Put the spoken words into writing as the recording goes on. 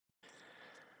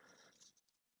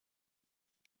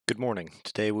Good morning.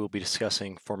 Today we will be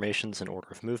discussing formations in order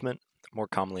of movement, more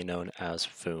commonly known as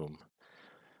FOOM.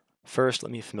 First, let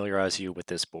me familiarize you with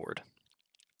this board.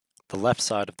 The left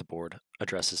side of the board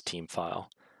addresses team file.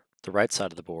 The right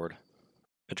side of the board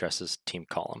addresses team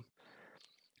column.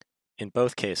 In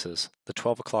both cases, the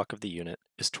 12 o'clock of the unit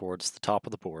is towards the top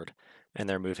of the board, and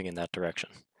they're moving in that direction.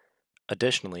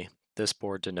 Additionally, this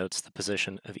board denotes the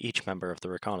position of each member of the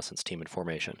reconnaissance team in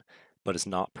formation, but is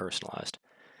not personalized.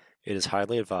 It is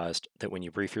highly advised that when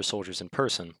you brief your soldiers in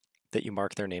person, that you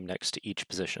mark their name next to each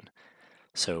position.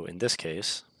 So in this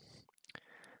case,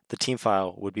 the team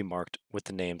file would be marked with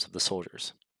the names of the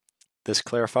soldiers. This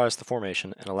clarifies the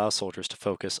formation and allows soldiers to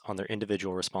focus on their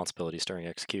individual responsibilities during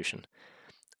execution.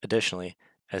 Additionally,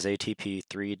 as ATP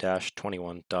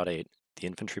 3-21.8, the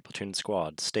Infantry Platoon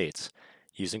Squad, states,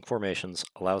 using formations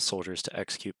allows soldiers to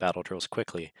execute battle drills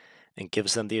quickly and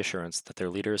gives them the assurance that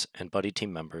their leaders and buddy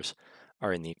team members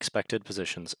are in the expected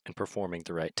positions and performing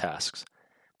the right tasks.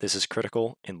 This is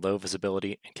critical in low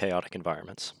visibility and chaotic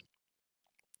environments.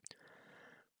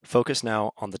 Focus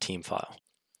now on the team file.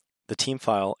 The team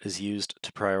file is used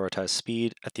to prioritize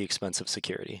speed at the expense of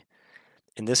security.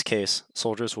 In this case,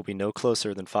 soldiers will be no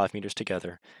closer than 5 meters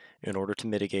together in order to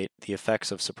mitigate the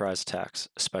effects of surprise attacks,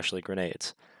 especially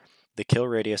grenades. The kill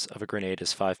radius of a grenade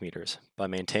is 5 meters. By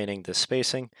maintaining this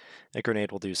spacing, a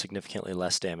grenade will do significantly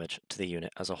less damage to the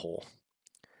unit as a whole.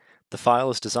 The file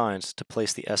is designed to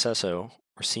place the SSO,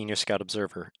 or Senior Scout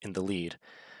Observer, in the lead,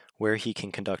 where he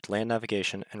can conduct land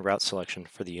navigation and route selection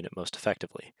for the unit most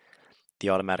effectively. The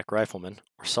Automatic Rifleman,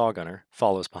 or SAW Gunner,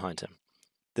 follows behind him.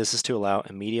 This is to allow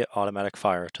immediate automatic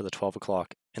fire to the 12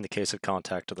 o'clock in the case of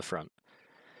contact to the front.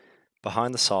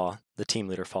 Behind the SAW, the team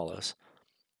leader follows.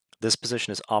 This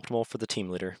position is optimal for the team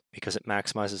leader because it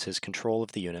maximizes his control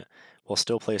of the unit while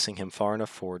still placing him far enough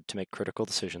forward to make critical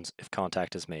decisions if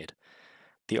contact is made.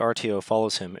 The RTO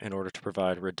follows him in order to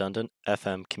provide redundant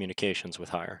FM communications with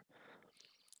hire.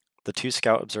 The 2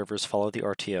 scout observers follow the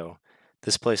RTO.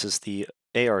 This places the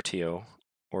ARTO,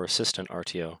 or Assistant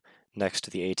RTO, next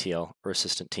to the ATL, or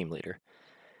Assistant Team Leader.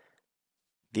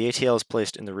 The ATL is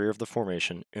placed in the rear of the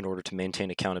formation in order to maintain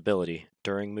accountability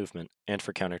during movement and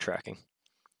for counter-tracking.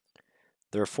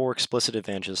 There are 4 explicit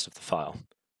advantages of the file.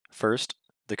 First,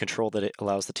 the control that it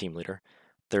allows the team leader.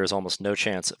 There is almost no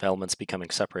chance of elements becoming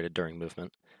separated during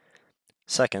movement.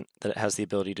 Second, that it has the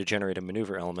ability to generate a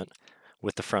maneuver element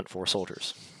with the front 4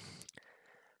 soldiers.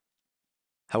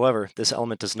 However, this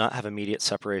element does not have immediate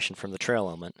separation from the trail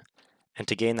element, and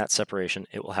to gain that separation,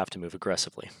 it will have to move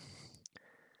aggressively.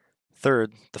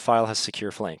 Third, the file has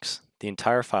secure flanks. The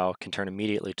entire file can turn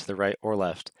immediately to the right or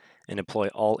left and employ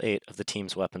all 8 of the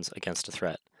team's weapons against a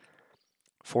threat.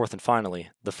 Fourth and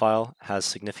finally, the file has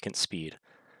significant speed.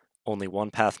 Only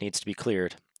one path needs to be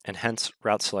cleared, and hence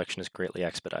route selection is greatly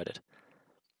expedited.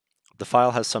 The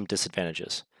file has some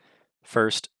disadvantages.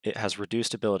 First, it has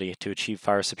reduced ability to achieve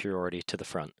fire superiority to the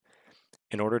front.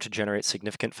 In order to generate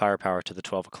significant firepower to the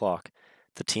 12 o'clock,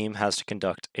 the team has to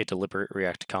conduct a deliberate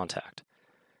react contact.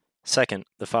 Second,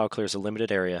 the file clears a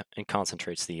limited area and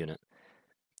concentrates the unit.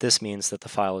 This means that the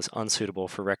file is unsuitable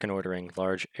for reconnoitering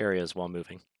large areas while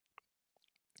moving.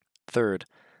 Third,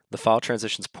 the file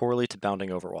transitions poorly to bounding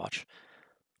overwatch,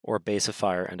 or base of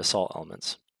fire and assault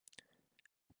elements.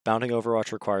 Bounding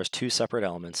overwatch requires 2 separate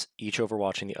elements, each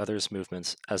overwatching the other's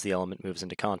movements as the element moves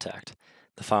into contact.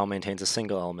 The file maintains a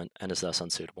single element and is thus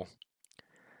unsuitable.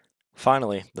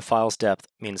 Finally, the file's depth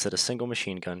means that a single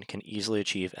machine gun can easily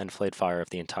achieve enfilade fire of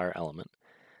the entire element.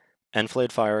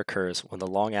 Enfilade fire occurs when the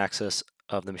long axis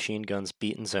of the machine gun's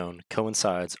beaten zone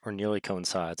coincides or nearly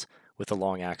coincides with the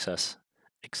long axis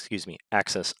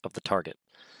of the target.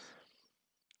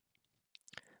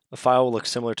 A file will look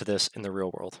similar to this in the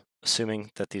real world, assuming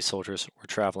that these soldiers were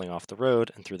traveling off the road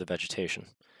and through the vegetation.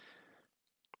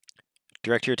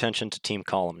 Direct your attention to team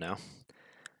column now.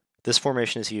 This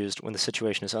formation is used when the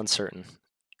situation is uncertain.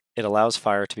 It allows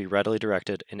fire to be readily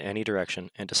directed in any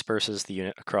direction and disperses the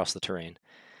unit across the terrain.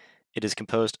 It is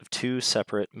composed of 2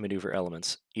 separate maneuver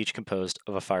elements, each composed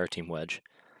of a fire team wedge.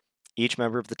 Each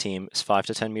member of the team is 5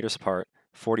 to 10 meters apart,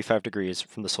 45 degrees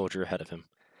from the soldier ahead of him.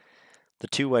 The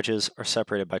 2 wedges are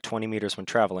separated by 20 meters when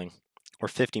traveling, or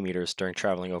 50 meters during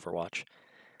traveling overwatch.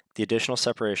 The additional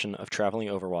separation of traveling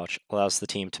overwatch allows the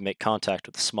team to make contact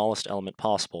with the smallest element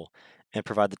possible and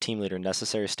provide the team leader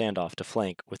necessary standoff to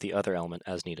flank with the other element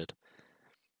as needed.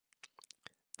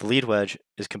 The lead wedge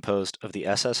is composed of the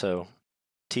SSO,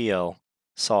 TL,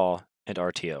 SAW, and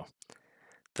RTO.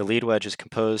 The lead wedge is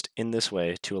composed in this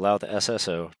way to allow the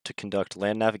SSO to conduct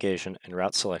land navigation and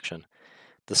route selection,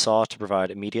 the SAW to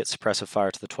provide immediate suppressive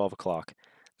fire to the 12 o'clock,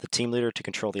 the team leader to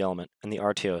control the element, and the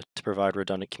RTO to provide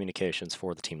redundant communications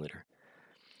for the team leader.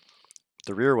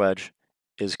 The rear wedge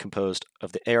is composed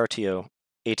of the ARTO,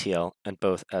 ATL, and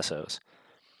both SOs.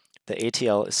 The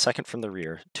ATL is second from the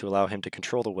rear to allow him to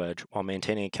control the wedge while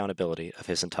maintaining accountability of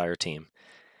his entire team.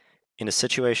 In a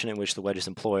situation in which the wedge is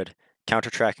employed,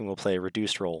 counter-tracking will play a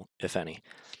reduced role, if any.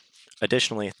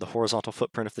 Additionally, the horizontal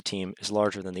footprint of the team is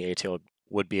larger than the ATL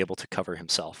would be able to cover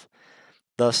himself.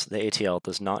 Thus, the ATL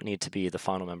does not need to be the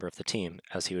final member of the team,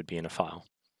 as he would be in a file.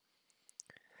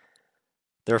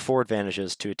 There are 4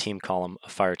 advantages to a team column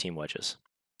of fireteam wedges.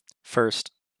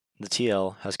 First, the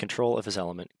TL has control of his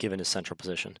element given his central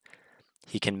position.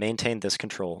 He can maintain this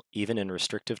control even in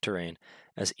restrictive terrain,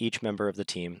 as each member of the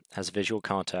team has visual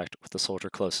contact with the soldier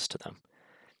closest to them.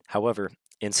 However,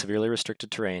 in severely restricted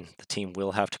terrain, the team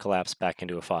will have to collapse back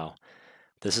into a file.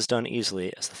 This is done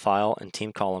easily as the file and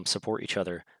team column support each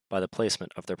other by the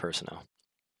placement of their personnel.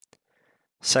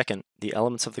 Second, the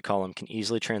elements of the column can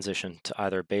easily transition to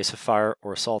either a base of fire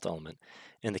or assault element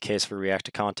in the case of a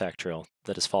react-to-contact drill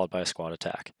that is followed by a squad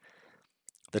attack.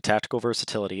 The tactical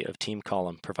versatility of team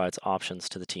column provides options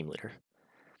to the team leader.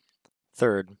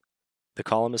 Third, the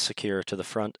column is secure to the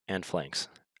front and flanks,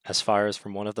 as fires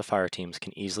from one of the fire teams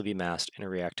can easily be masked in a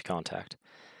react-to-contact.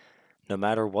 No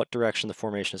matter what direction the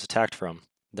formation is attacked from,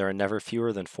 there are never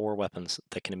fewer than 4 weapons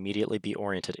that can immediately be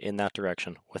oriented in that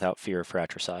direction without fear of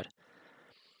fratricide.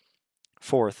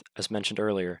 Fourth, as mentioned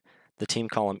earlier, the team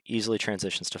column easily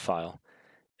transitions to file.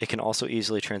 It can also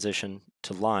easily transition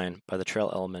to line by the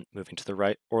trail element moving to the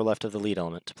right or left of the lead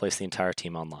element to place the entire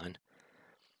team on line.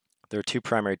 There are 2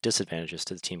 primary disadvantages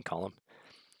to the team column.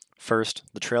 First,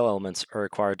 the trail elements are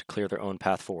required to clear their own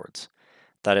path forwards.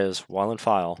 That is, while in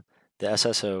file, the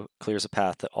SSO clears a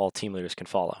path that all team leaders can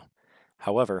follow.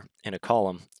 However, in a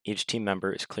column, each team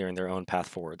member is clearing their own path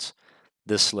forwards.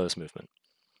 This slows movement.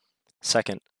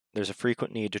 Second, there's a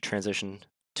frequent need to transition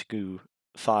to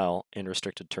file in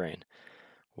restricted terrain.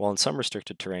 While in some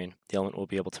restricted terrain, the element will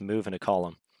be able to move in a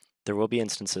column, there will be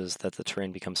instances that the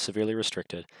terrain becomes severely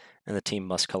restricted and the team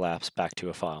must collapse back to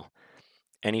a file.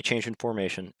 Any change in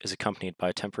formation is accompanied by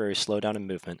a temporary slowdown in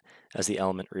movement as the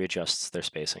element readjusts their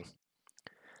spacing.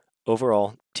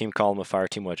 Overall, team column of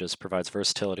fireteam wedges provides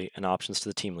versatility and options to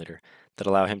the team leader that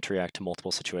allow him to react to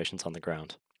multiple situations on the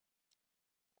ground.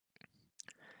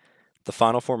 The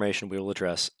final formation we will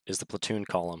address is the platoon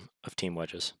column of team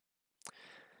wedges.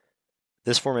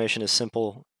 This formation is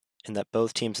simple in that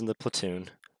both teams in the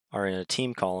platoon are in a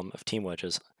team column of team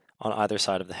wedges on either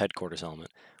side of the headquarters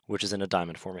element, which is in a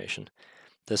diamond formation.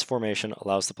 This formation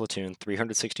allows the platoon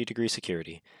 360-degree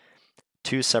security,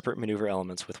 2 separate maneuver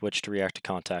elements with which to react to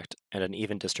contact, and an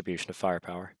even distribution of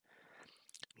firepower.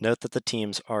 Note that the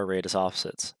teams are arrayed as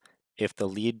opposites. If the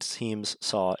lead team's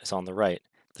saw is on the right,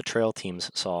 the trail team's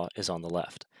saw is on the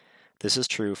left. This is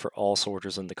true for all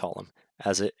soldiers in the column,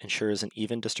 as it ensures an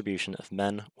even distribution of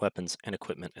men, weapons, and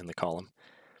equipment in the column.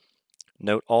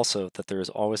 Note also that there is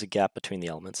always a gap between the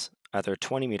elements, either a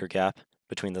 20-meter gap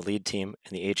between the lead team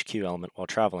and the HQ element while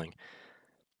traveling,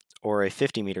 or a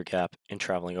 50-meter gap in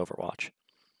traveling overwatch.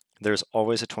 There is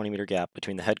always a 20-meter gap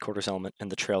between the headquarters element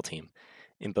and the trail team,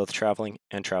 in both traveling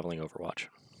and traveling overwatch.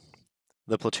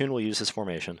 The platoon will use this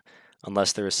formation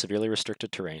unless there is severely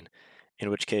restricted terrain,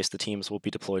 in which case the teams will be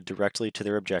deployed directly to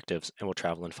their objectives and will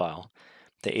travel in file.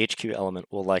 The HQ element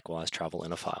will likewise travel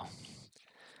in a file.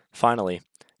 Finally,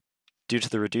 due to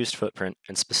the reduced footprint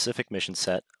and specific mission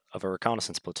set of a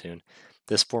reconnaissance platoon,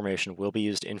 this formation will be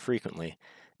used infrequently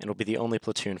and will be the only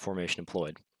platoon formation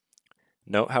employed.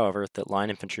 Note, however, that line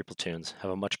infantry platoons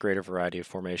have a much greater variety of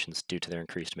formations due to their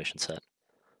increased mission set.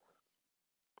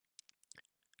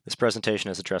 This presentation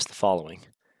has addressed the following.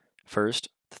 First,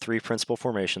 the 3 principal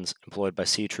formations employed by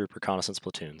C Troop reconnaissance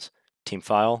platoons: team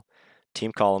file,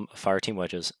 team column of fireteam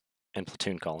wedges, and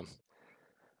platoon column.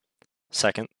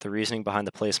 Second, the reasoning behind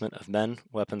the placement of men,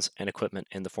 weapons, and equipment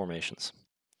in the formations.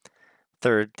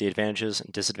 Third, the advantages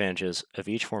and disadvantages of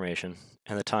each formation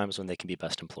and the times when they can be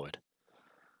best employed.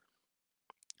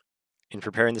 In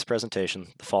preparing this presentation,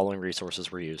 the following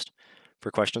resources were used.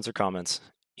 For questions or comments,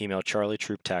 email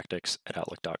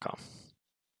charlietrooptactics@outlook.com.